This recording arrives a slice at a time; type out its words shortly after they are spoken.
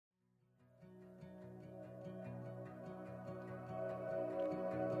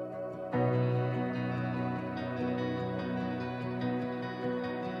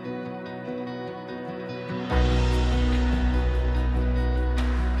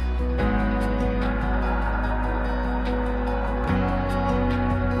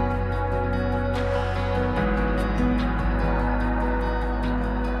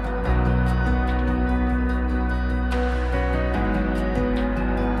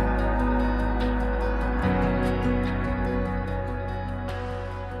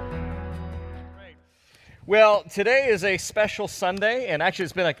Well, today is a special Sunday, and actually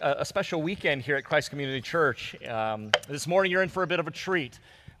it's been a special weekend here at Christ Community Church. This morning you're in for a bit of a treat.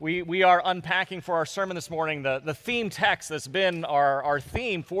 We are unpacking for our sermon this morning the theme text that's been our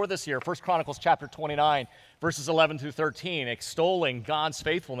theme for this year, 1 Chronicles chapter 29, verses 11 through 13, extolling God's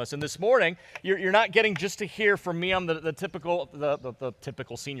faithfulness. And this morning, you're not getting just to hear from me. I'm the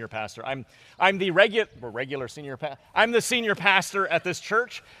typical senior pastor. I'm the regular senior pastor. I'm the senior pastor at this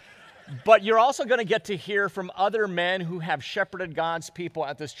church. But you're also going to get to hear from other men who have shepherded God's people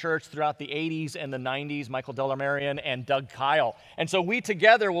at this church throughout the 80s and the 90s, Michael Delamarian and Doug Kyle. And so we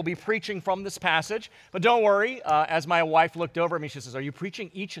together will be preaching from this passage. But don't worry, as my wife looked over at me, she says, "Are you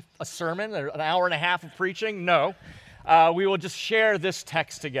preaching each a sermon, or an hour and a half of preaching?" No. We will just share this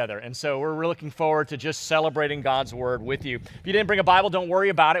text together. And so we're really looking forward to just celebrating God's Word with you. If you didn't bring a Bible, don't worry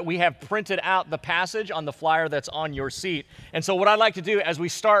about it. We have printed out the passage on the flyer that's on your seat. And so what I'd like to do as we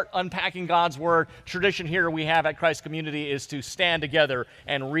start unpacking God's Word, tradition here we have at Christ Community is to stand together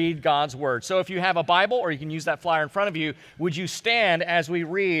and read God's Word. So if you have a Bible, or you can use that flyer in front of you, would you stand as we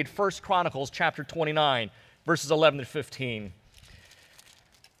read 1 Chronicles chapter 29, verses 11 to 15.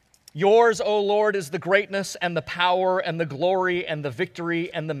 Yours, O Lord, is the greatness and the power and the glory and the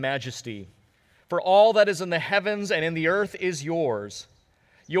victory and the majesty. For all that is in the heavens and in the earth is yours.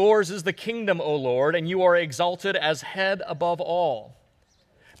 Yours is the kingdom, O Lord, and you are exalted as head above all.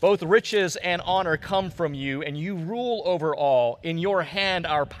 Both riches and honor come from you, and you rule over all. In your hand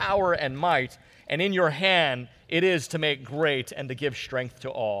are power and might, and in your hand it is to make great and to give strength to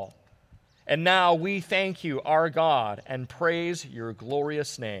all. And now we thank you, our God, and praise your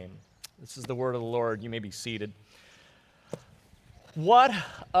glorious name." This is the word of the Lord. You may be seated. What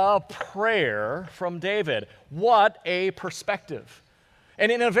a prayer from David. What a perspective.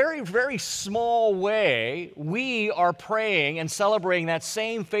 And in a very, very small way, we are praying and celebrating that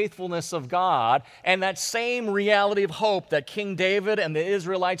same faithfulness of God and that same reality of hope that King David and the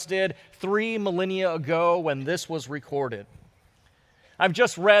Israelites did 3 millennia ago when this was recorded. I've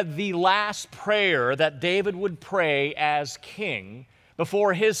just read the last prayer that David would pray as king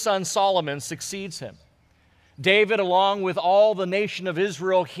before his son Solomon succeeds him. David, along with all the nation of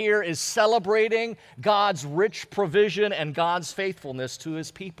Israel here, is celebrating God's rich provision and God's faithfulness to his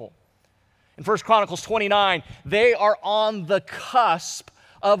people. In 1 Chronicles 29, they are on the cusp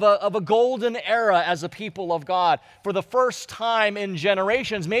of a golden era as a people of God. For the first time in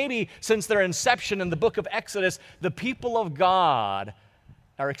generations, maybe since their inception in the book of Exodus, the people of God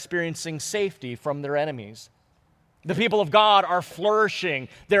are experiencing safety from their enemies. The people of God are flourishing.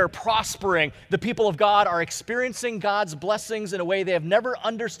 They're prospering. The people of God are experiencing God's blessings in a way they have never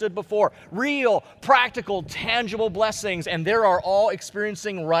understood before. Real, practical, tangible blessings, and they are all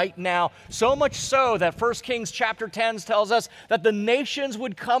experiencing right now. So much so that 1 Kings chapter 10 tells us that the nations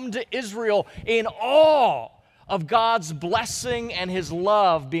would come to Israel in awe of God's blessing and his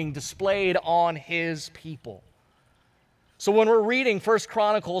love being displayed on his people. So when we're reading 1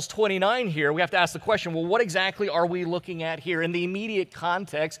 Chronicles 29 here, we have to ask the question, well, what exactly are we looking at here? In the immediate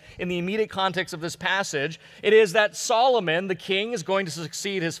context of this passage, it is that Solomon, the king, is going to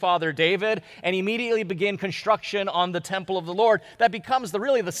succeed his father David and immediately begin construction on the temple of the Lord. That becomes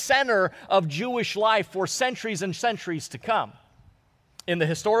really the center of Jewish life for centuries and centuries to come. In the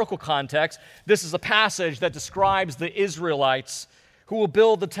historical context, this is a passage that describes the Israelites who will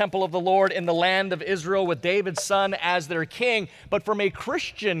build the temple of the Lord in the land of Israel with David's son as their king. But from a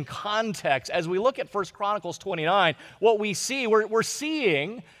Christian context, as we look at 1 Chronicles 29, what we see, we're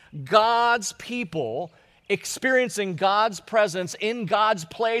seeing God's people experiencing God's presence in God's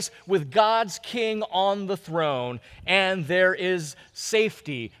place with God's king on the throne. And there is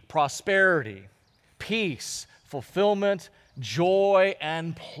safety, prosperity, peace, fulfillment, joy,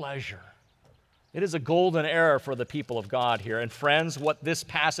 and pleasure. It is a golden era for the people of God here. And friends, what this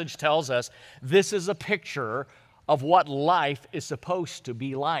passage tells us, this is a picture of what life is supposed to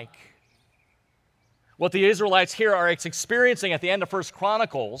be like. What the Israelites here are experiencing at the end of 1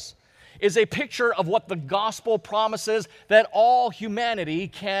 Chronicles is a picture of what the gospel promises that all humanity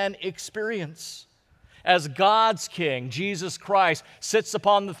can experience. As God's king, Jesus Christ, sits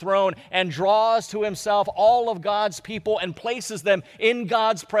upon the throne and draws to himself all of God's people and places them in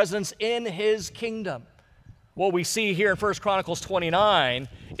God's presence in his kingdom. What we see here in 1 Chronicles 29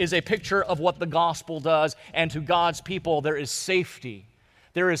 is a picture of what the gospel does, and to God's people there is safety,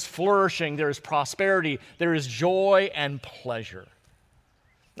 there is flourishing, there is prosperity, there is joy and pleasure.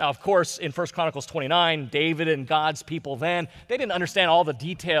 Now, of course, in 1 Chronicles 29, David and God's people then, they didn't understand all the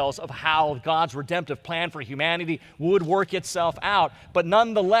details of how God's redemptive plan for humanity would work itself out. But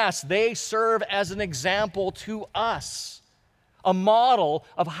nonetheless, they serve as an example to us a model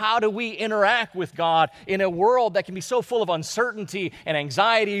of how do we interact with God in a world that can be so full of uncertainty and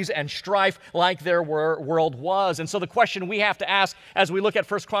anxieties and strife like their world was. And so the question we have to ask as we look at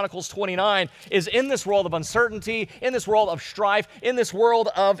 1 Chronicles 29 is, in this world of uncertainty, in this world of strife, in this world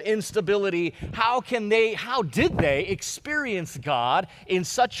of instability, how did they experience God in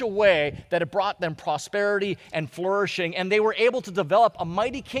such a way that it brought them prosperity and flourishing, and they were able to develop a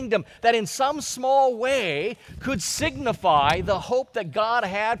mighty kingdom that in some small way could signify the hope that God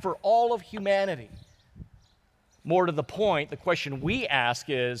had for all of humanity? More to the point, the question we ask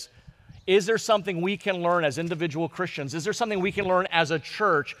is there something we can learn as individual Christians? Is there something we can learn as a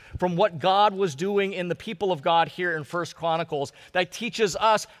church from what God was doing in the people of God here in 1 Chronicles that teaches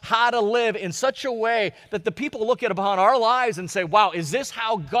us how to live in such a way that the people look at upon our lives and say, wow, is this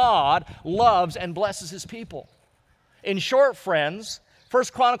how God loves and blesses his people? In short, friends, 1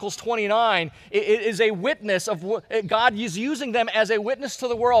 Chronicles 29 is a witness of what God is using them as a witness to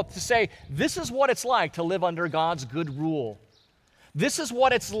the world to say, this is what it's like to live under God's good rule. This is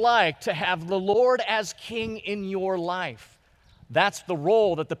what it's like to have the Lord as king in your life. That's the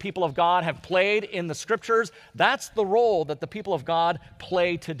role that the people of God have played in the scriptures. That's the role that the people of God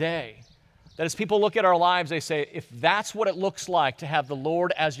play today. That as people look at our lives, they say, if that's what it looks like to have the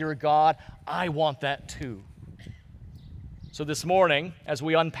Lord as your God, I want that too. So this morning, as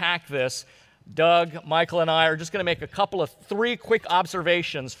we unpack this, Doug, Michael, and I are just going to make three quick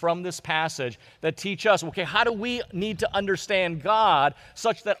observations from this passage that teach us, okay, how do we need to understand God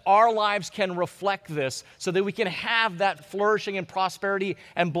such that our lives can reflect this, so that we can have that flourishing and prosperity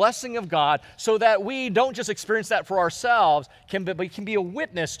and blessing of God, so that we don't just experience that for ourselves, but we can be a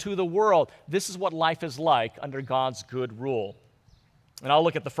witness to the world. This is what life is like under God's good rule. And I'll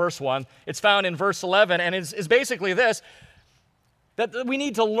look at the first one. It's found in verse 11, and it's basically this: that we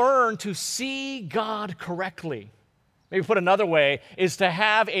need to learn to see God correctly. Maybe put another way, is to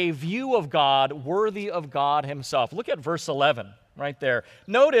have a view of God worthy of God himself. Look at verse 11 right there.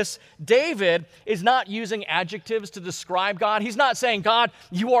 Notice David is not using adjectives to describe God. He's not saying, God,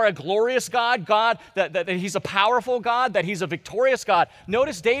 you are a glorious God, God, that he's a powerful God, that he's a victorious God.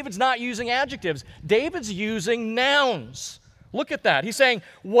 Notice David's not using adjectives. David's using nouns. Look at that. He's saying,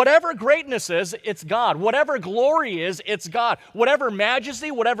 whatever greatness is, it's God. Whatever glory is, it's God. Whatever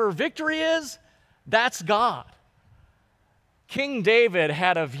majesty, whatever victory is, that's God. King David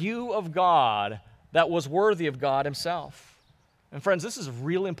had a view of God that was worthy of God himself. And friends, this is a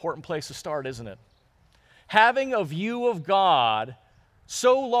really important place to start, isn't it? Having a view of God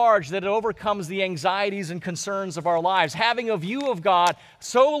so large that it overcomes the anxieties and concerns of our lives. Having a view of God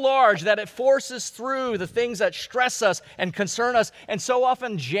so large that it forces through the things that stress us and concern us and so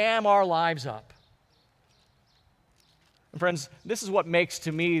often jam our lives up. And friends, this is what makes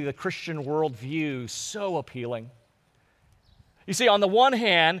to me the Christian worldview so appealing. You see, on the one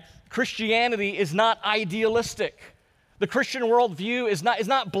hand, Christianity is not idealistic. The Christian worldview is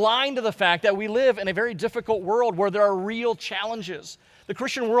not blind to the fact that we live in a very difficult world where there are real challenges. The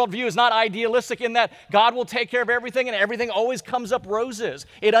Christian worldview is not idealistic in that God will take care of everything and everything always comes up roses.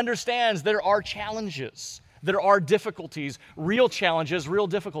 It understands there are challenges, there are difficulties, real challenges, real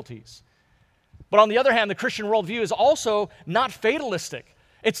difficulties. But on the other hand, the Christian worldview is also not fatalistic.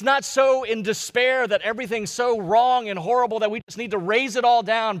 It's not so in despair that everything's so wrong and horrible that we just need to raise it all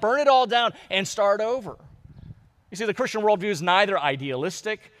down, burn it all down, and start over. You see, the Christian worldview is neither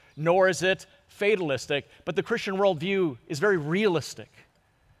idealistic nor is it fatalistic, but the Christian worldview is very realistic.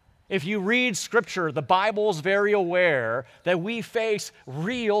 If you read Scripture, the Bible's very aware that we face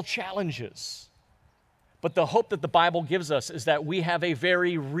real challenges. But the hope that the Bible gives us is that we have a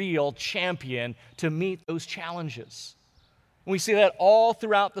very real champion to meet those challenges. And we see that all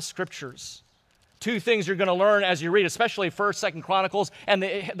throughout the Scriptures. Two things you're going to learn as you read, especially 1st, 2nd Chronicles, and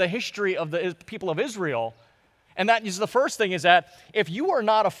the history of the people of Israel. And that is the first thing is that if you are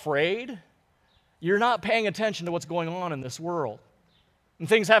not afraid, you're not paying attention to what's going on in this world. And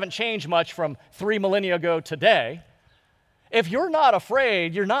things haven't changed much from 3 millennia ago today. If you're not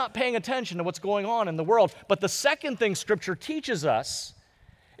afraid, you're not paying attention to what's going on in the world. But the second thing Scripture teaches us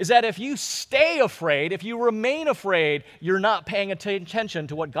is that if you stay afraid, if you remain afraid, you're not paying attention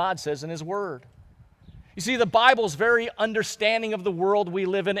to what God says in His Word. You see, the Bible's very understanding of the world we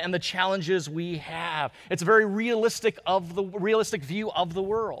live in and the challenges we have. It's a very realistic view of the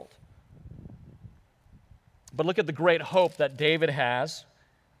world. But look at the great hope that David has.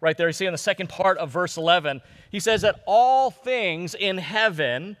 Right there, you see in the second part of verse 11, he says that all things in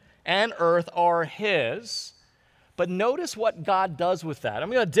heaven and earth are His. But notice what God does with that.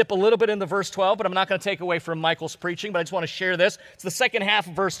 I'm going to dip a little bit into verse 12, but I'm not going to take away from Michael's preaching, but I just want to share this. It's the second half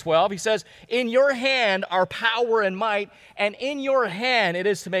of verse 12. He says, "In your hand are power and might, and in your hand it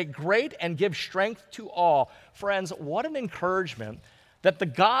is to make great and give strength to all." Friends, what an encouragement that the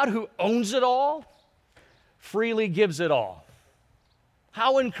God who owns it all freely gives it all.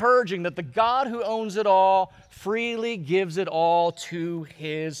 How encouraging that the God who owns it all freely gives it all to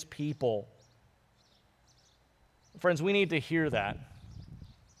his people. Friends, we need to hear that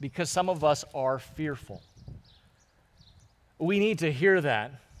because some of us are fearful. We need to hear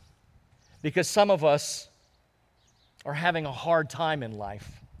that because some of us are having a hard time in life.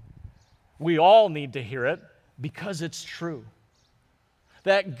 We all need to hear it because it's true.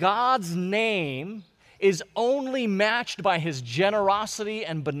 That God's name is only matched by his generosity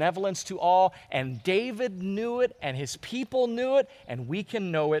and benevolence to all, and David knew it, and his people knew it, and we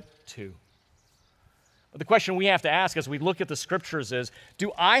can know it too. But the question we have to ask as we look at the scriptures is,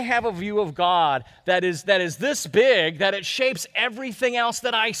 do I have a view of God that is this big that it shapes everything else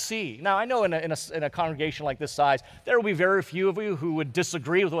that I see? Now, I know in a congregation like this size, there will be very few of you who would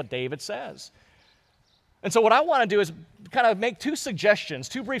disagree with what David says. And so what I want to do is kind of make two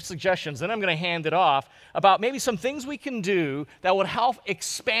brief suggestions, then I'm going to hand it off, about maybe some things we can do that would help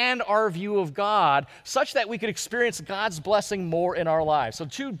expand our view of God such that we could experience God's blessing more in our lives. So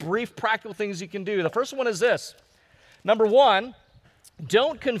two brief practical things you can do. The first one is this. Number one,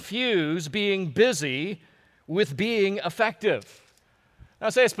 don't confuse being busy with being effective. Now, I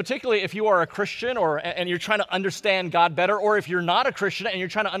say this particularly if you are a Christian and you're trying to understand God better, or if you're not a Christian and you're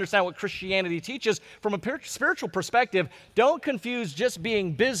trying to understand what Christianity teaches from a spiritual perspective, don't confuse just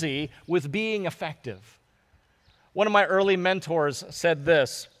being busy with being effective. One of my early mentors said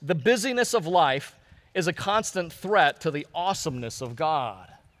this: "The busyness of life is a constant threat to the awesomeness of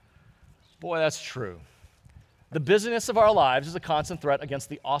God." Boy, that's true. The busyness of our lives is a constant threat against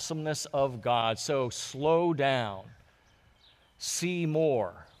the awesomeness of God. So slow down. See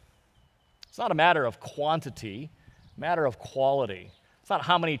more. It's not a matter of quantity, a matter of quality. It's not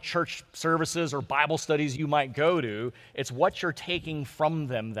how many church services or Bible studies you might go to. It's what you're taking from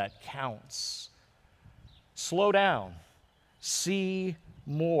them that counts. Slow down. See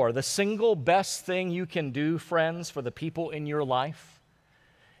more. The single best thing you can do, friends, for the people in your life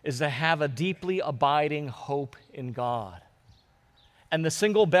is to have a deeply abiding hope in God. And the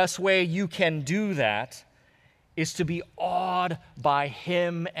single best way you can do that is to be awed by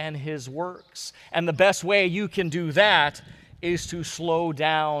him and his works. And the best way you can do that is to slow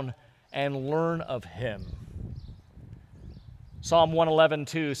down and learn of him. Psalm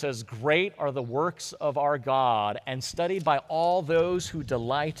 111:2 says, "Great are the works of our God, and studied by all those who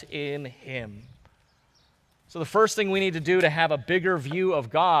delight in him." So the first thing we need to do to have a bigger view of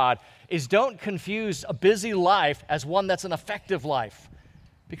God is don't confuse a busy life as one that's an effective life.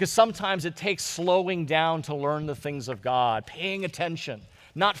 Because sometimes it takes slowing down to learn the things of God, paying attention,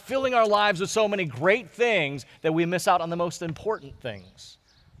 not filling our lives with so many great things that we miss out on the most important things.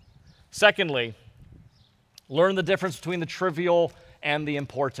 Secondly, learn the difference between the trivial and the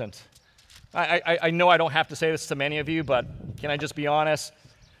important. I know I don't have to say this to many of you, but can I just be honest?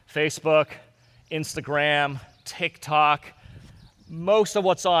 Facebook, Instagram, TikTok, most of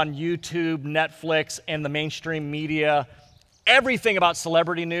what's on YouTube, Netflix, and the mainstream media, everything about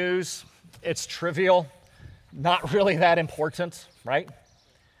celebrity news, it's trivial, not really that important, right?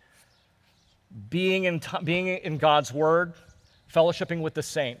 Being in God's Word, fellowshipping with the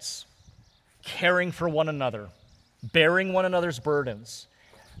saints, caring for one another, bearing one another's burdens,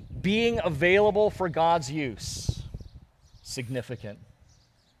 being available for God's use, significant,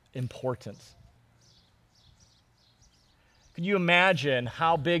 important. Can you imagine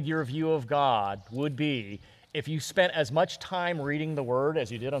how big your view of God would be if you spent as much time reading the Word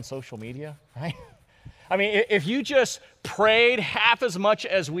as you did on social media, right? I mean, if you just prayed half as much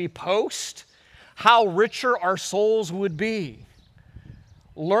as we post, how richer our souls would be.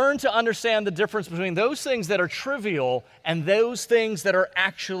 Learn to understand the difference between those things that are trivial and those things that are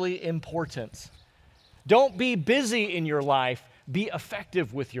actually important. Don't be busy in your life, be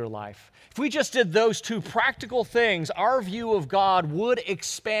effective with your life. If we just did those two practical things, our view of God would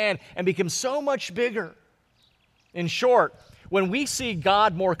expand and become so much bigger. In short, when we see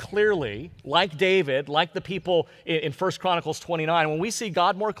God more clearly, like David, like the people in 1 Chronicles 29, when we see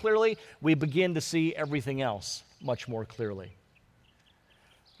God more clearly, we begin to see everything else much more clearly.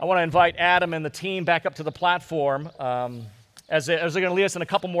 I want to invite Adam and the team back up to the platform as they're going to lead us in a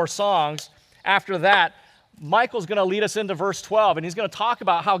couple more songs. After that, Michael's going to lead us into verse 12, and he's going to talk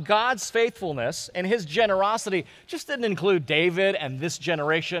about how God's faithfulness and his generosity just didn't include David and this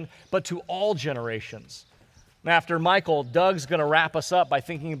generation, but to all generations. After Michael, Doug's going to wrap us up by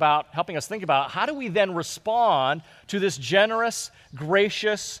helping us think about how do we then respond to this generous,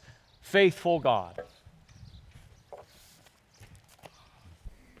 gracious, faithful God.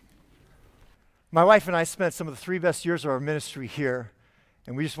 My wife and I spent some of the 3 best years of our ministry here,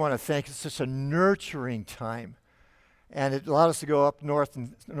 and we just want to thank you. It's such a nurturing time. And it allowed us to go up north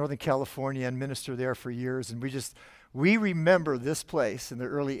in Northern California and minister there for years. And we remember this place in the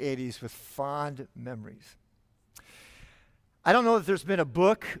early 80s with fond memories. I don't know if there's been a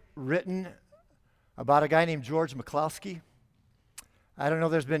book written about a guy named George McCloskey. I don't know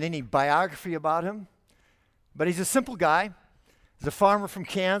if there's been any biography about him, but he's a simple guy. He's a farmer from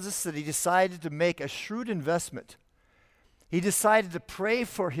Kansas that he decided to make a shrewd investment. He decided to pray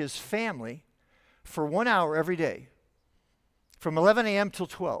for his family for 1 hour every day, from 11 a.m. till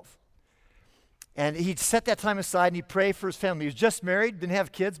 12. And he'd set that time aside and he'd pray for his family. He was just married, didn't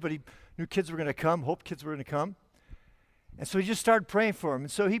have kids, but he knew kids were going to come, hoped kids were going to come. And so he just started praying for them.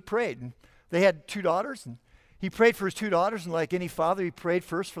 And so he prayed. And they had 2 daughters, and he prayed for his 2 daughters. And like any father, he prayed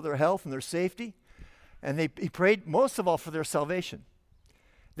first for their health and their safety. And he prayed most of all for their salvation.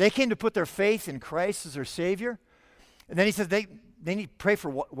 They came to put their faith in Christ as their Savior. And then he said they need to pray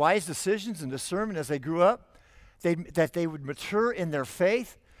for wise decisions and discernment as they grew up, that they would mature in their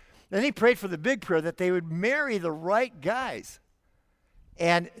faith. Then he prayed for the big prayer that they would marry the right guys.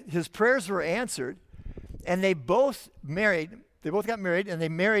 And his prayers were answered. And they both got married, and they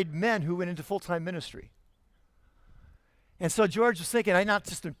married men who went into full-time ministry. And so George was thinking, I'm not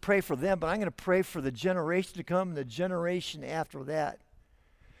just going to pray for them, but I'm going to pray for the generation to come and the generation after that.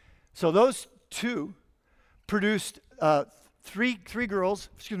 So those 2 produced 4 girls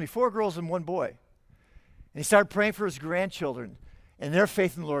and 1 boy. And he started praying for his grandchildren and their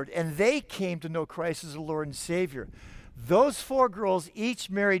faith in the Lord. And they came to know Christ as the Lord and Savior. Those 4 girls each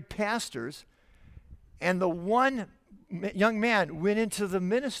married pastors, and the one young man went into the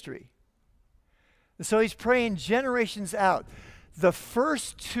ministry. And so he's praying generations out. The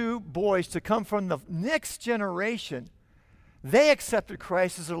first 2 boys to come from the next generation, they accepted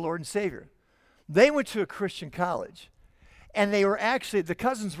Christ as their Lord and Savior. They went to a Christian college. And they were actually, the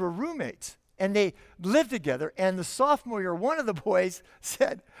cousins were roommates. And they lived together. And the sophomore year, one of the boys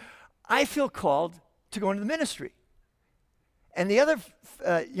said, I feel called to go into the ministry. And the other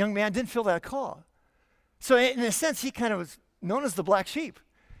young man didn't feel that call. So in a sense, he kind of was known as the black sheep.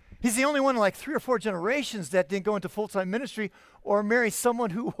 He's the only one in like 3 or 4 generations that didn't go into full-time ministry or marry someone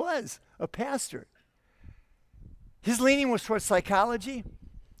who was a pastor. His leaning was towards psychology.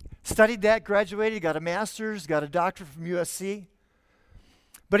 Studied that, graduated, got a master's, got a doctorate from USC.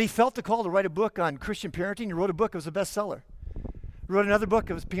 But he felt the call to write a book on Christian parenting. He wrote a book, it was a bestseller. He wrote another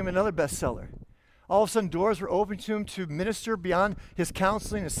book, it became another bestseller. All of a sudden, doors were open to him to minister beyond his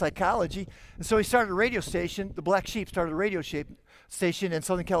counseling and psychology. And so he started a radio station. The Black Sheep started a radio station in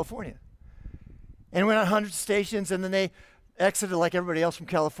Southern California. And went on hundreds of stations, and then they exited like everybody else from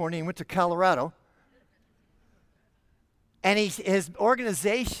California and went to Colorado. And his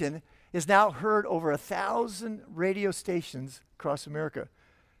organization is now heard over 1,000 radio stations across America.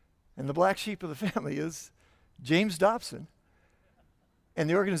 And the black sheep of the family is James Dobson. And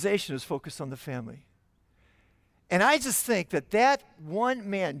the organization is focused on the family. And I just think that one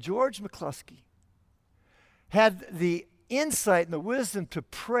man, George McCloskey, had the insight and the wisdom to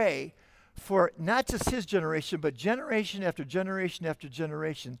pray for not just his generation, but generation after generation after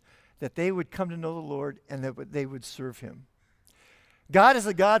generation, that they would come to know the Lord and that they would serve him. God is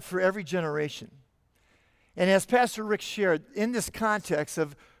a God for every generation. And as Pastor Rick shared, in this context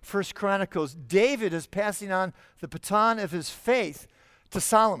of 1 Chronicles, David is passing on the baton of his faith to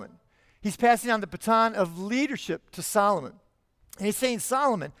Solomon. He's passing on the baton of leadership to Solomon. And he's saying,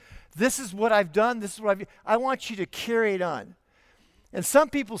 Solomon, this is what I've done, this is what I want you to carry it on. And some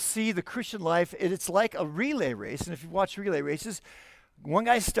people see the Christian life, it's like a relay race. And if you watch relay races, one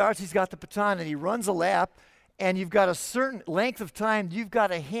guy starts, he's got the baton, and he runs a lap, and you've got a certain length of time, you've got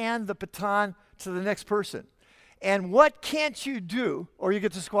to hand the baton to the next person. And what can't you do, or you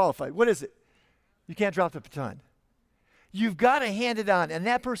get disqualified? What is it? You can't drop the baton. You've got to hand it on, and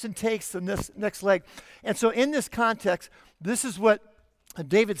that person takes the next leg. And so in this context, this is what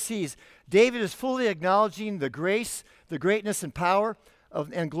David sees. David is fully acknowledging the grace, the greatness and power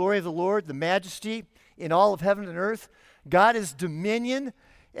and glory of the Lord, the majesty in all of heaven and earth. God is dominion,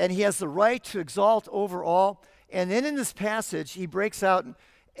 and he has the right to exalt over all. And then in this passage, he breaks out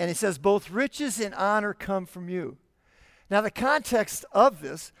and he says, both riches and honor come from you. Now the context of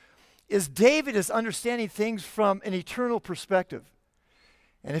this is David is understanding things from an eternal perspective.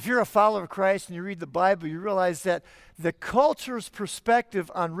 And if you're a follower of Christ and you read the Bible, you realize that the culture's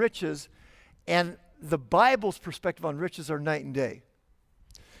perspective on riches and the Bible's perspective on riches are night and day.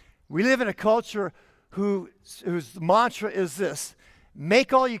 We live in a culture whose mantra is this: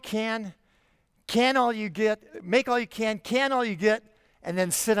 make all you can all you get, make all you can all you get, and then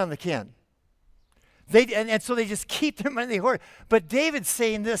sit on the can. And so they just keep their money, they hoard. But David's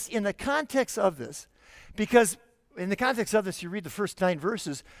saying this in the context of this, because in the context of this, you read the first 9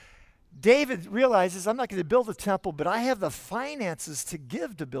 verses, David realizes, I'm not going to build a temple, but I have the finances to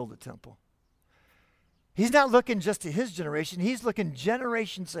give to build a temple. He's not looking just to his generation, he's looking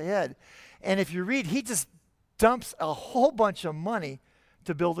generations ahead. And if you read, he just dumps a whole bunch of money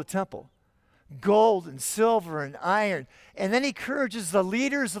to build a temple. Gold and silver and iron. And then he encourages the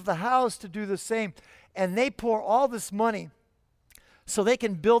leaders of the house to do the same. And they pour all this money so they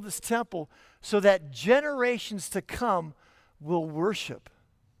can build this temple so that generations to come will worship.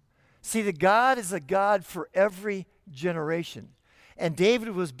 See, the God is a God for every generation. And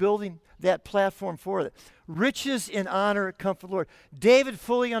David was building that platform for it. Riches and honor come from the Lord. David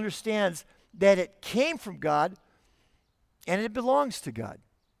fully understands that it came from God and it belongs to God.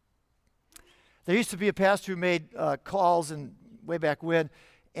 There used to be a pastor who made calls way back when,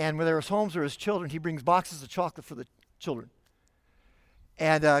 and when there was homes or his children, he brings boxes of chocolate for the children.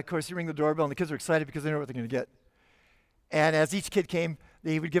 And of course, he rings the doorbell, and the kids are excited because they know what they're going to get. And as each kid came,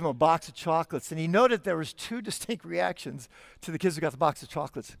 he would give them a box of chocolates. And he noted there was 2 distinct reactions to the kids who got the box of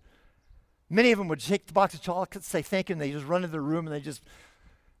chocolates. Many of them would take the box of chocolates, say thank you, and they just run into their room,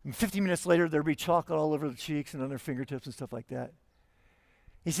 and 15 minutes later, there'd be chocolate all over the cheeks and on their fingertips and stuff like that.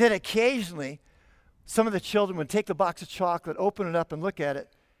 He said occasionally, some of the children would take the box of chocolate, open it up and look at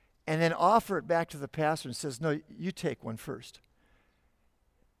it, and then offer it back to the pastor and says, no, you take one first.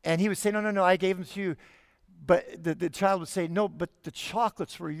 And he would say, no, I gave them to you. But the child would say, no, but the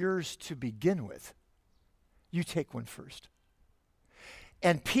chocolates were yours to begin with. You take one first.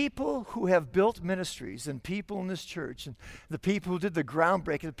 And people who have built ministries, and people in this church, and the people who did the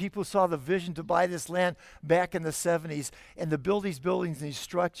groundbreaking, the people who saw the vision to buy this land back in the 70s, and to build these buildings and these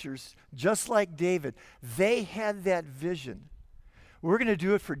structures, just like David, they had that vision. We're going to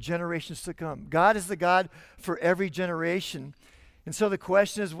do it for generations to come. God is the God for every generation. And so the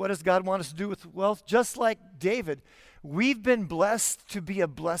question is, what does God want us to do with wealth? Just like David, we've been blessed to be a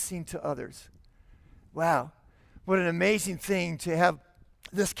blessing to others. Wow, what an amazing thing to have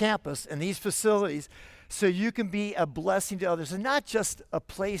this campus and these facilities so you can be a blessing to others, and not just a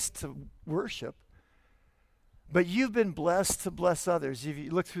place to worship, but you've been blessed to bless others. If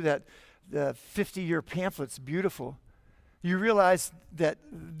you look through the 50-year pamphlet, it's beautiful. You realize that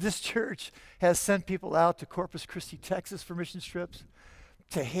this church has sent people out to Corpus Christi, Texas for mission trips,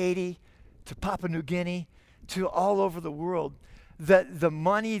 to Haiti, to Papua New Guinea, to all over the world. That the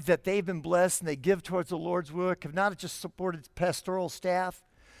money that they've been blessed and they give towards the Lord's work have not just supported pastoral staff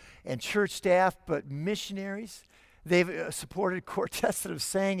and church staff, but missionaries. They've supported quartets that have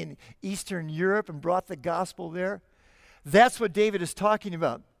sang in Eastern Europe and brought the gospel there. That's what David is talking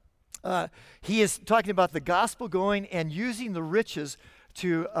about. He is talking about the gospel going and using the riches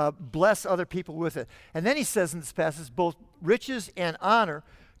to bless other people with it. And then he says in this passage, both riches and honor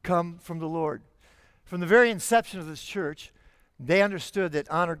come from the Lord. From the very inception of this church, they understood that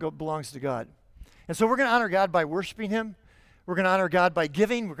honor belongs to God. And so we're going to honor God by worshiping him. We're going to honor God by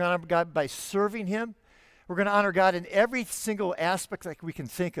giving. We're going to honor God by serving him. We're going to honor God in every single aspect that we can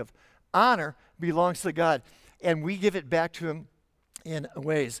think of. Honor belongs to God, and we give it back to him in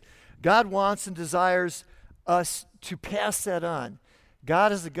ways. God wants and desires us to pass that on.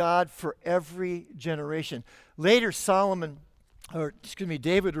 God is a God for every generation. Later,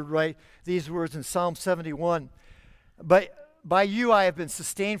 David would write these words in Psalm 71. But by you I have been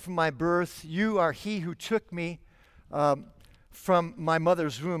sustained from my birth. You are he who took me from my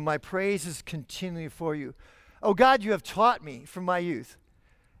mother's womb. My praise is continually for you. Oh God, you have taught me from my youth,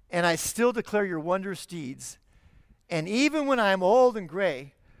 and I still declare your wondrous deeds. And even when I am old and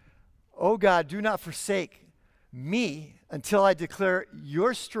gray, oh God, do not forsake me until I declare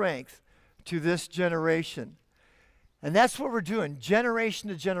your strength to this generation. And that's what we're doing, generation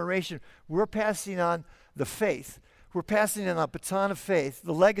to generation. We're passing on the faith. We're passing on a baton of faith,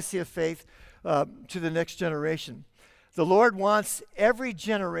 the legacy of faith, to the next generation. The Lord wants every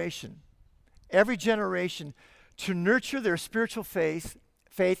generation to nurture their spiritual faith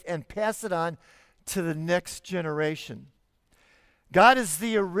and pass it on to the next generation. God is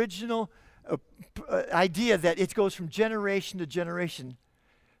the original idea that it goes from generation to generation.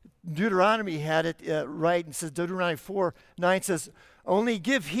 Deuteronomy had it right, and says, Deuteronomy 4:9 says, only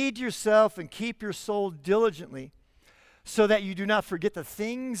give heed to yourself and keep your soul diligently, so that you do not forget the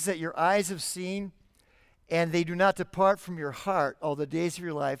things that your eyes have seen, and they do not depart from your heart all the days of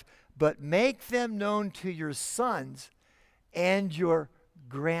your life, but make them known to your sons and your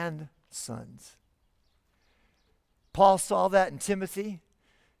grandsons. Paul saw that in Timothy.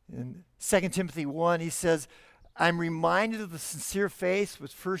 In 2 Timothy 1, he says, I'm reminded of the sincere faith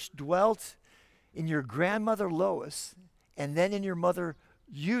which first dwelt in your grandmother Lois, and then in your mother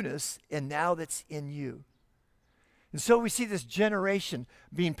Eunice, and now that's in you. And so we see this generation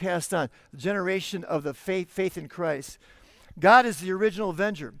being passed on, the generation of the faith in Christ. God is the original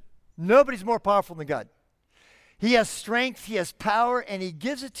avenger. Nobody's more powerful than God. He has strength, he has power, and he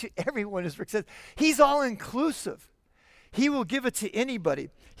gives it to everyone, as Rick says. He's all inclusive. He will give it to anybody.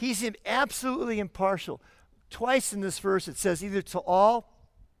 He's absolutely impartial. Twice in this verse it says either to all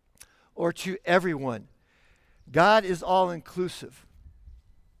or to everyone. God is all inclusive.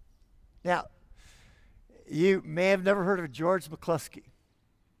 Now, you may have never heard of George McCluskey,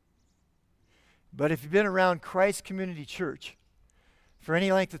 but if you've been around Christ Community Church for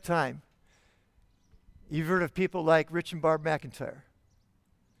any length of time, you've heard of people like Rich and Barb McIntyre,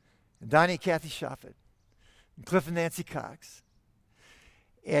 and Donnie and Kathy Shoffett, and Cliff and Nancy Cox,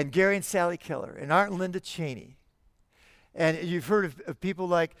 and Gary and Sally Keller, and Art and Linda Cheney. And you've heard of people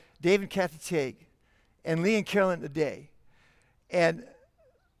like Dave and Kathy Teague, and Lee and Carolyn Day. And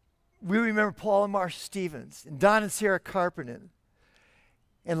we remember Paul and Marcia Stevens, and Don and Sarah Carpenter,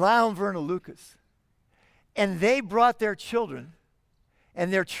 and Lyle and Verna Lucas. And they brought their children,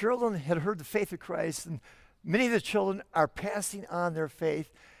 and their children had heard the faith of Christ, and many of the children are passing on their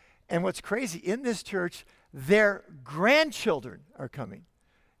faith. And what's crazy, in this church, their grandchildren are coming.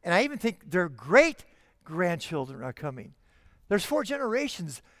 And I even think their great-grandchildren are coming. There's 4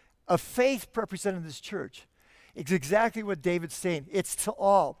 generations of faith represented in this church. It's exactly what David's saying. It's to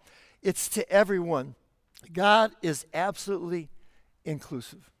all. It's to everyone. God is absolutely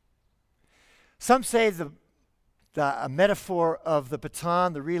inclusive. Some say the metaphor of the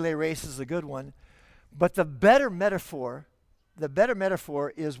baton, the relay race, is a good one. But the better metaphor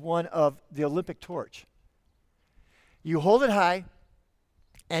is one of the Olympic torch. You hold it high,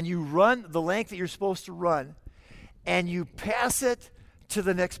 and you run the length that you're supposed to run, and you pass it to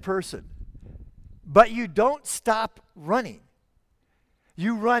the next person. But you don't stop running.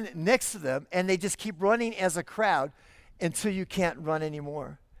 You run next to them, and they just keep running as a crowd until you can't run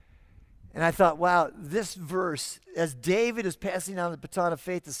anymore. And I thought, wow, this verse, as David is passing on the baton of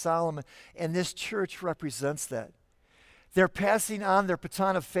faith to Solomon, and this church represents that. They're passing on their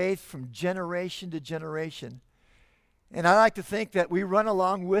baton of faith from generation to generation. And I like to think that we run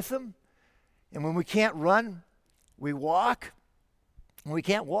along with them, and when we can't run, we walk. When we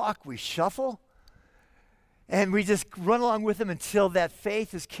can't walk, we shuffle. And we just run along with them until that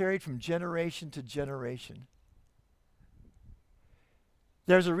faith is carried from generation to generation.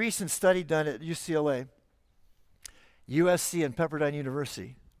 There's a recent study done at UCLA, USC, and Pepperdine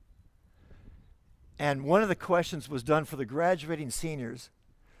University. And one of the questions was done for the graduating seniors.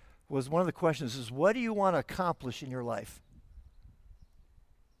 One of the questions is, what do you want to accomplish in your life?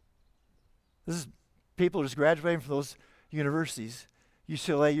 This is people just graduating from those universities,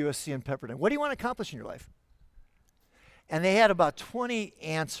 UCLA, USC, and Pepperdine. What do you want to accomplish in your life? And they had about 20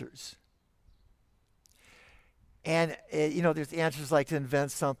 answers. And, there's answers like to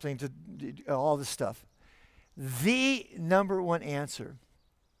invent something, to all this stuff. The number one answer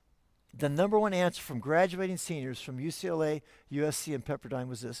from graduating seniors from UCLA, USC, and Pepperdine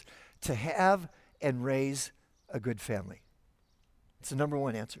was this: to have and raise a good family. It's the number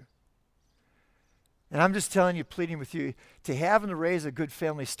one answer. And I'm just telling you, pleading with you, to have and to raise a good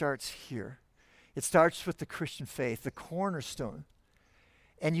family starts here. It starts with the Christian faith, the cornerstone.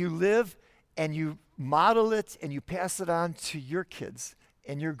 And you live and you model it and you pass it on to your kids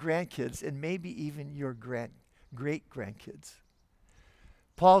and your grandkids and maybe even your great-grandkids.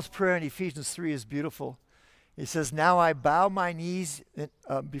 Paul's prayer in Ephesians 3 is beautiful. He says, now I bow my knees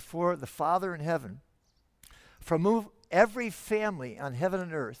before the Father in heaven, from whom every family on heaven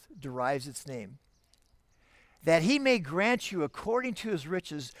and earth derives its name, that he may grant you, according to his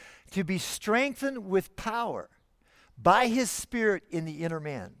riches, to be strengthened with power by his Spirit in the inner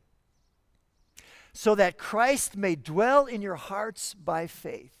man, so that Christ may dwell in your hearts by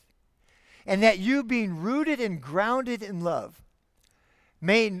faith, and that you, being rooted and grounded in love,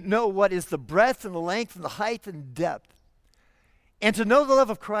 may know what is the breadth and the length and the height and depth, and to know the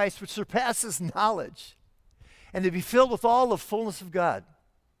love of Christ which surpasses knowledge, and to be filled with all the fullness of God.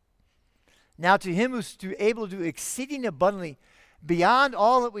 Now to him who's able to do exceeding abundantly beyond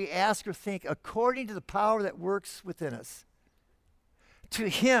all that we ask or think, according to the power that works within us. To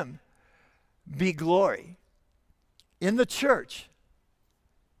him be glory in the church,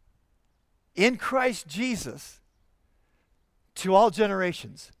 in Christ Jesus, to all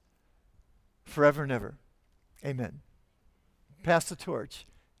generations, forever and ever. Amen. Pass the torch.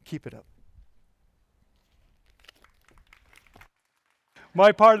 Keep it up.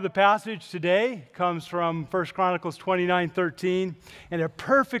 My part of the passage today comes from 1 Chronicles 29:13, and it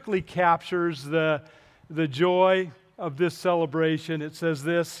perfectly captures the joy of this celebration. It says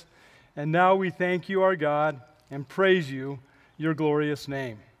this, "And now we thank you, our God, and praise you, your glorious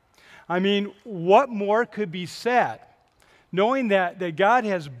name." I mean, what more could be said? Knowing that God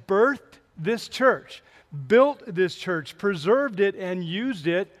has birthed this church, built this church, preserved it, and used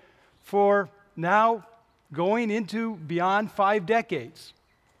it for now going into beyond 5 decades.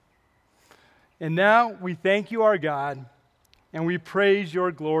 And now we thank you, our God, and we praise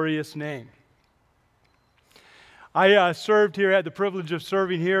your glorious name. I served here, had the privilege of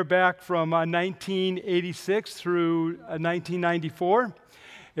serving here back from 1986 through 1994.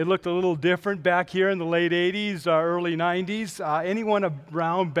 It looked a little different back here in the late 80s, early 90s. Anyone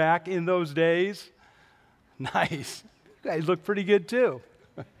around back in those days? Nice. You guys look pretty good too.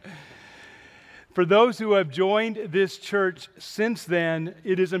 For those who have joined this church since then,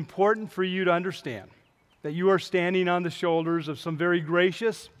 it is important for you to understand that you are standing on the shoulders of some very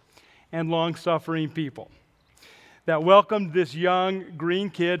gracious and long-suffering people that welcomed this young green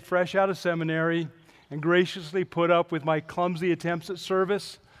kid fresh out of seminary and graciously put up with my clumsy attempts at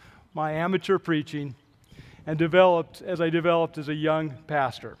service, my amateur preaching, and developed as a young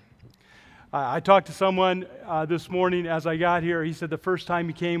pastor. I talked to someone this morning as I got here. He said the first time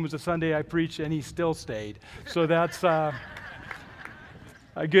he came was the Sunday I preached, and he still stayed. So that's a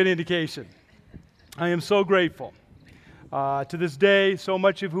good indication. I am so grateful. To this day, so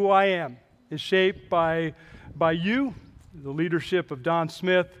much of who I am is shaped by you, the leadership of Don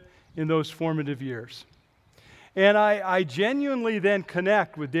Smith in those formative years. And I genuinely then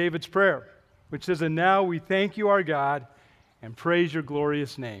connect with David's prayer, which says, "And now we thank you, our God, and praise your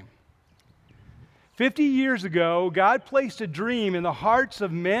glorious name." 50 years ago, God placed a dream in the hearts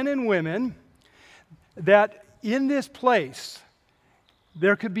of men and women that in this place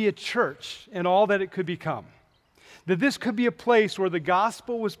there could be a church and all that it could become. That this could be a place where the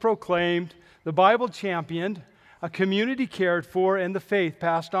gospel was proclaimed, the Bible championed, a community cared for, and the faith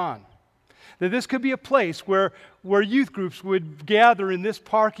passed on. That this could be a place where youth groups would gather in this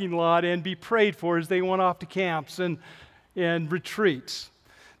parking lot and be prayed for as they went off to camps and retreats.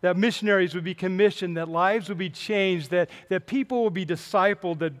 That missionaries would be commissioned, that lives would be changed, that people would be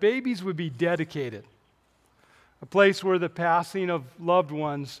discipled, that babies would be dedicated. A place where the passing of loved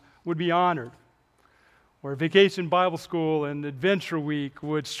ones would be honored, where Vacation Bible School and Adventure Week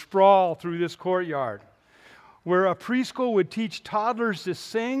would sprawl through this courtyard, where a preschool would teach toddlers to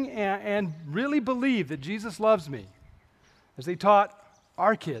sing and really believe that Jesus loves me, as they taught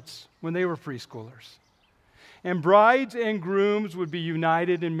our kids when they were preschoolers. And brides and grooms would be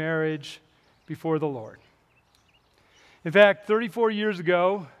united in marriage before the Lord. In fact, 34 years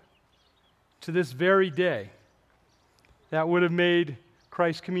ago, to this very day, that would have made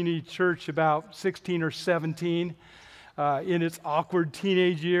Christ Community Church about 16 or 17 in its awkward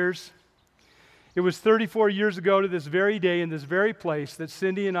teenage years. It was 34 years ago to this very day in this very place that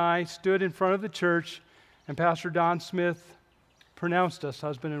Cindy and I stood in front of the church and Pastor Don Smith pronounced us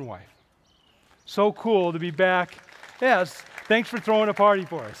husband and wife. So cool to be back. Yes, thanks for throwing a party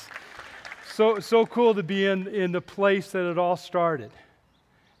for us. So cool to be in the place that it all started.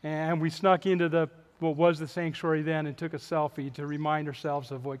 And we snuck into what was the sanctuary then and took a selfie to remind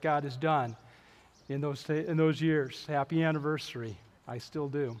ourselves of what God has done in those years. Happy anniversary. I still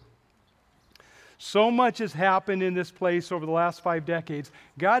do. So much has happened in this place over the last 5 decades.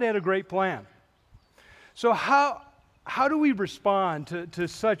 God had a great plan. So how do we respond to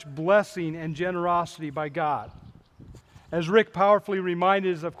such blessing and generosity by God? As Rick powerfully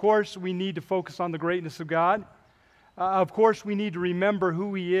reminded us, of course, we need to focus on the greatness of God. Of course, we need to remember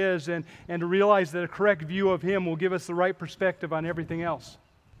who He is and to realize that a correct view of Him will give us the right perspective on everything else.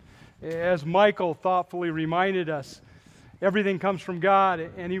 As Michael thoughtfully reminded us, everything comes from God,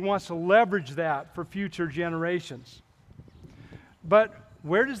 and He wants to leverage that for future generations. But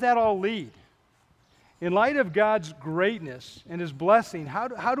where does that all lead? In light of God's greatness and His blessing, how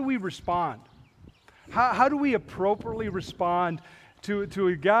do we respond? How do we appropriately respond to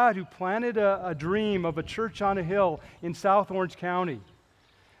a God who planted a dream of a church on a hill in South Orange County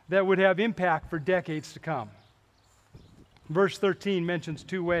that would have impact for decades to come? Verse 13 mentions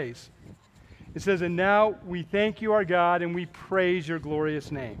 2 ways. It says, "And now we thank you, our God, and we praise your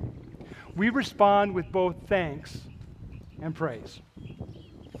glorious name." We respond with both thanks and praise.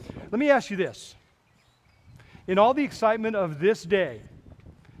 Let me ask you this. In all the excitement of this day,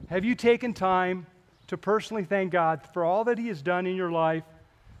 have you taken time to personally thank God for all that He has done in your life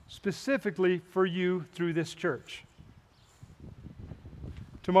specifically for you through this church.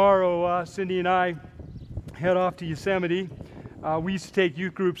 Tomorrow, Cindy and I head off to Yosemite. We used to take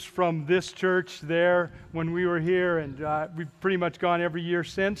youth groups from this church there when we were here, and we've pretty much gone every year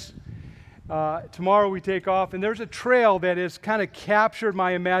since. Tomorrow we take off, and there's a trail that has kind of captured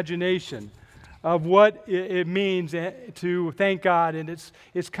my imagination of what it means to thank God, and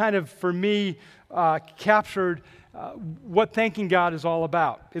it's kind of, for me, captured what thanking God is all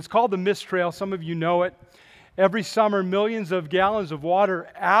about. It's called the Mist Trail. Some of you know it. Every summer, millions of gallons of water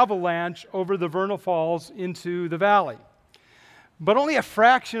avalanche over the Vernal Falls into the valley. But only a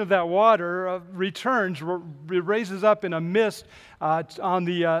fraction of that water returns, raises up in a mist on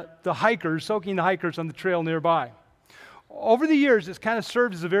the hikers, soaking the hikers on the trail nearby. Over the years, it's kind of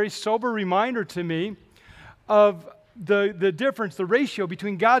served as a very sober reminder to me of the difference, the ratio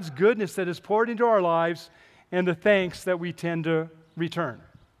between God's goodness that is poured into our lives and the thanks that we tend to return.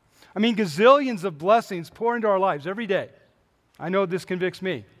 I mean, gazillions of blessings pour into our lives every day. I know this convicts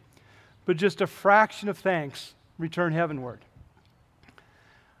me. But just a fraction of thanks return heavenward.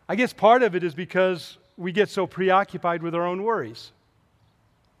 I guess part of it is because we get so preoccupied with our own worries.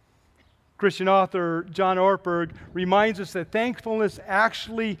 Christian author John Ortberg reminds us that thankfulness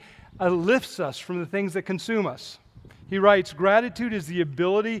actually lifts us from the things that consume us. He writes, "Gratitude is the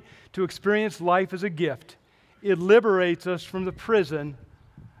ability to experience life as a gift. It liberates us from the prison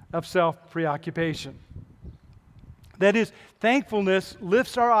of self-preoccupation." That is, thankfulness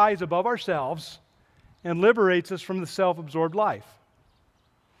lifts our eyes above ourselves and liberates us from the self-absorbed life.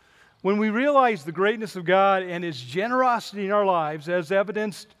 When we realize the greatness of God and His generosity in our lives, as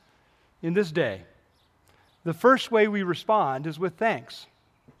evidenced in this day, the first way we respond is with thanks.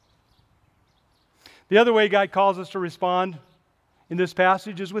 The other way God calls us to respond in this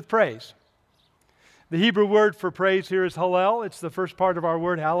passage is with praise. The Hebrew word for praise here is hallel. It's the first part of our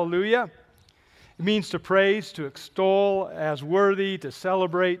word, hallelujah. It means to praise, to extol as worthy, to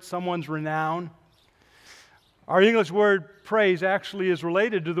celebrate someone's renown. Our English word praise actually is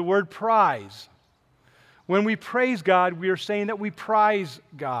related to the word prize. When we praise God, we are saying that we prize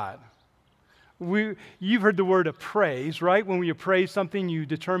God. You've heard the word appraise, right? When we appraise something, you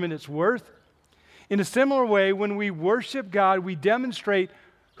determine its worth. In a similar way, when we worship God, we demonstrate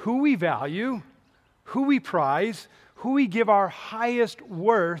who we value, who we prize, who we give our highest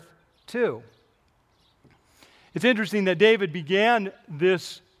worth to. It's interesting that David began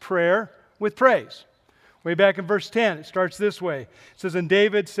this prayer with praise. Way back in verse 10, it starts this way. It says, "And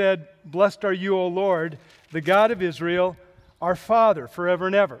David said, 'Blessed are you, O Lord, the God of Israel, our Father, forever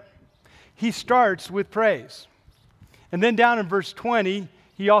and ever.'" He starts with praise. And then down in verse 20,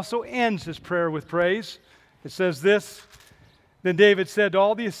 he also ends his prayer with praise. It says this, "Then David said to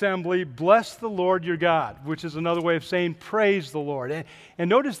all the assembly, 'Bless the Lord your God,'" which is another way of saying praise the Lord. And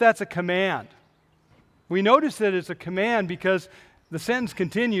notice that's a command. We notice that it's a command because the sentence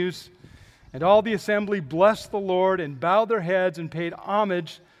continues, "And all the assembly blessed the Lord and bowed their heads and paid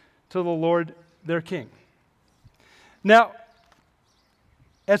homage to the Lord their King." Now,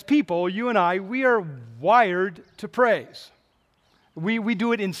 as people, you and I, we are wired to praise. We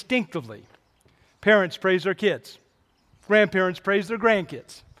do it instinctively. Parents praise their kids. Grandparents praise their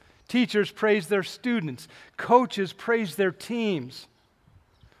grandkids. Teachers praise their students. Coaches praise their teams.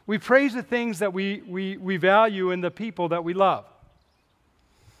 We praise the things that we value in the people that we love.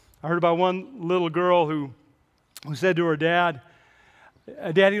 I heard about one little girl who said to her dad,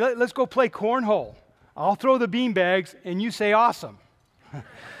 "Daddy, let's go play cornhole. I'll throw the beanbags and you say awesome."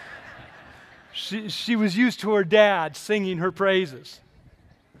 She was used to her dad singing her praises.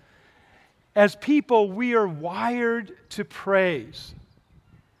 As people, we are wired to praise.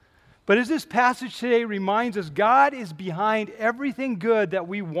 But as this passage today reminds us, God is behind everything good that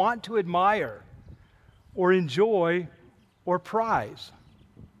we want to admire or enjoy or prize.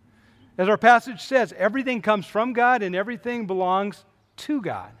 As our passage says, everything comes from God and everything belongs to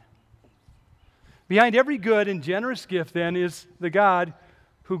God. Behind every good and generous gift, then, is the God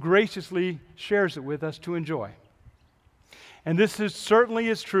who graciously shares it with us to enjoy. And this certainly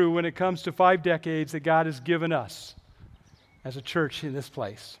is true when it comes to 5 decades that God has given us as a church in this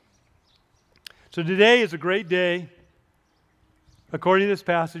place. So today is a great day, according to this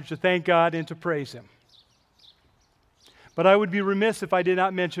passage, to thank God and to praise Him. But I would be remiss if I did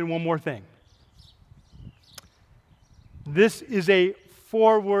not mention one more thing. This is a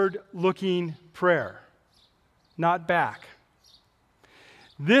forward-looking prayer, not back.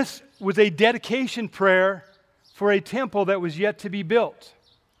 This was a dedication prayer for a temple that was yet to be built.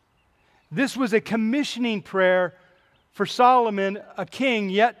 This was a commissioning prayer for Solomon, a king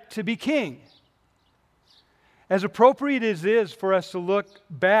yet to be king. As appropriate as it is for us to look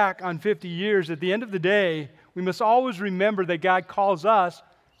back on 50 years, at the end of the day, we must always remember that God calls us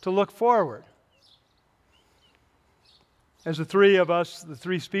to look forward. As the three of us, the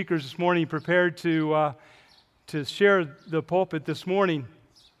three speakers this morning, prepared to share the pulpit this morning,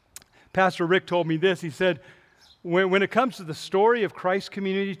 Pastor Rick told me this. He said, when it comes to the story of Christ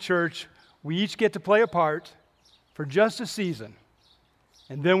Community Church, we each get to play a part for just a season,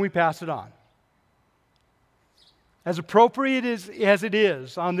 and then we pass it on. As appropriate as it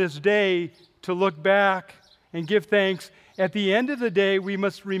is on this day to look back and give thanks, at the end of the day, we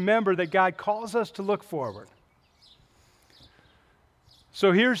must remember that God calls us to look forward.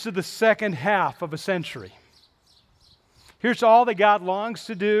 So here's to the second half of a century. Here's to all that God longs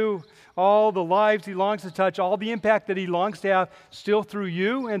to do, all the lives He longs to touch, all the impact that He longs to have still through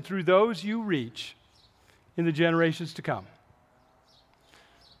you and through those you reach in the generations to come.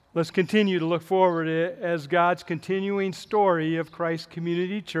 Let's continue to look forward as God's continuing story of Christ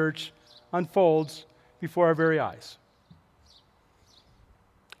Community Church unfolds before our very eyes.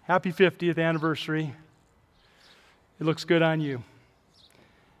 Happy 50th anniversary. It looks good on you.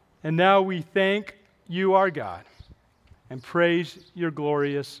 And now we thank you, our God, and praise your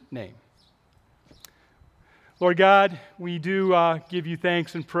glorious name. Lord God, we do give you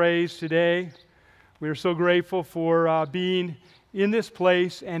thanks and praise today. We are so grateful for being in this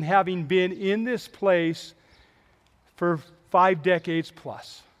place and having been in this place for 5 decades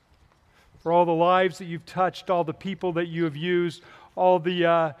plus. For all the lives that you've touched, all the people that you have used, all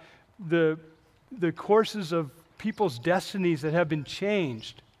the courses of people's destinies that have been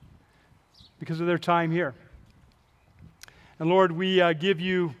changed because of their time here. And Lord, we give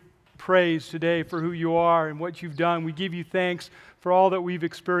you praise today for who you are and what you've done. We give you thanks for all that we've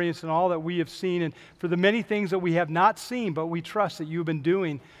experienced and all that we have seen, and for the many things that we have not seen, but we trust that you've been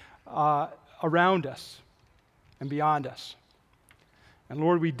doing around us and beyond us. And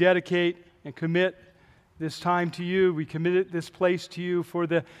Lord, we dedicate and commit this time to you. We commit this place to you for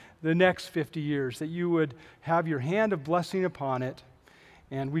the next 50 years, that you would have your hand of blessing upon it.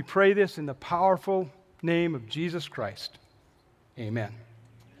 And we pray this in the powerful name of Jesus Christ. Amen.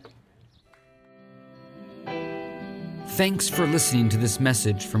 Thanks for listening to this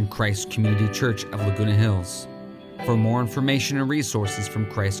message from Christ Community Church of Laguna Hills. For more information and resources from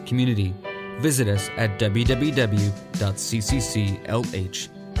Christ Community, visit us at www.ccclh.org.